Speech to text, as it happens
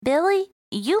Billy,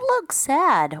 you look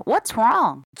sad. What's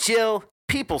wrong? Jill,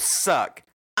 people suck.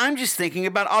 I'm just thinking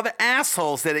about all the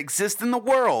assholes that exist in the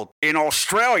world. In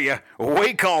Australia,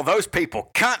 we call those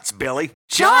people cunts, Billy.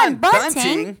 John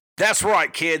Bunting? That's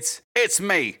right, kids. It's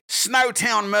me,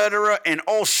 Snowtown murderer and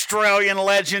Australian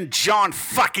legend John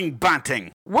fucking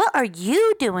Bunting. What are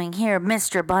you doing here,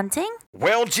 Mr. Bunting?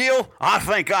 Well, Jill, I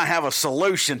think I have a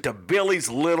solution to Billy's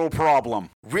little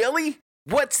problem. Really?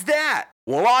 What's that?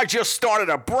 Well, I just started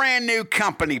a brand new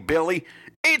company, Billy.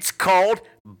 It's called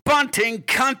Bunting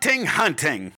Cunting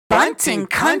Hunting. Bunting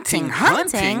Cunting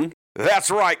Hunting?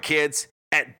 That's right, kids.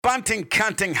 At Bunting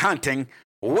Cunting Hunting,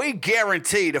 we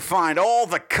guarantee to find all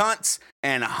the cunts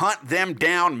and hunt them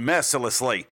down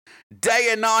mercilessly. Day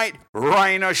and night,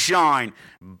 rain or shine,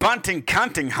 Bunting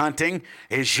Cunting Hunting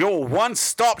is your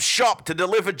one-stop shop to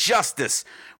deliver justice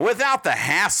without the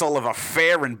hassle of a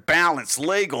fair and balanced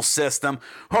legal system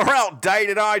or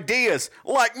outdated ideas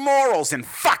like morals and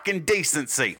fucking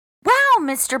decency. Wow,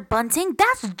 Mr. Bunting,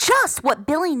 that's just what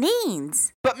Billy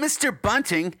needs. But Mr.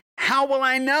 Bunting, how will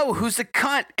I know who's a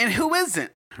cunt and who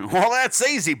isn't? Well, that's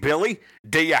easy, Billy.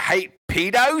 Do you hate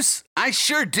pedos? I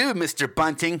sure do, Mr.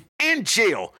 Bunting. And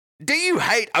Jill, do you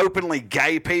hate openly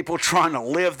gay people trying to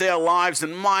live their lives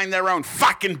and mind their own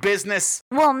fucking business?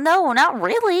 Well, no, not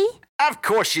really. Of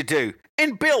course you do.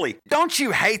 And Billy, don't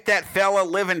you hate that fella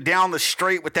living down the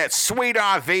street with that sweet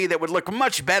RV that would look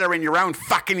much better in your own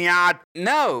fucking yard?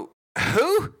 No.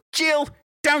 Who? Jill,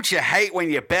 don't you hate when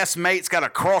your best mate's got a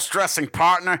cross-dressing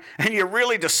partner and you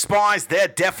really despise their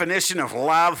definition of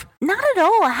love? Not at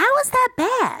all. How is that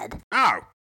bad? Oh.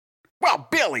 Well,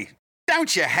 Billy,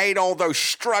 don't you hate all those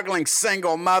struggling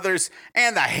single mothers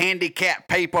and the handicapped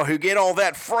people who get all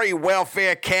that free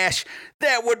welfare cash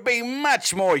that would be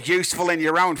much more useful in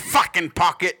your own fucking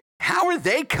pocket? How are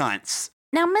they cunts?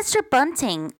 Now, Mr.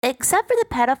 Bunting, except for the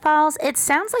pedophiles, it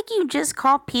sounds like you just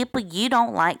call people you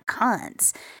don't like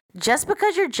cunts. Just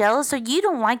because you're jealous or you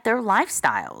don't like their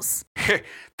lifestyles.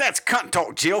 That's cunt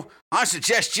talk, Jill. I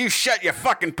suggest you shut your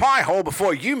fucking pie hole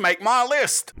before you make my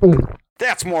list.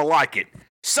 That's more like it.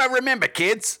 So remember,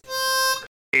 kids,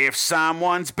 if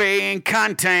someone's being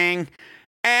cunting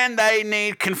and they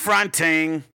need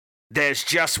confronting, there's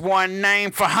just one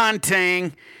name for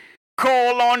hunting.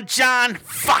 Call on John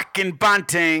fucking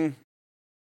Bunting.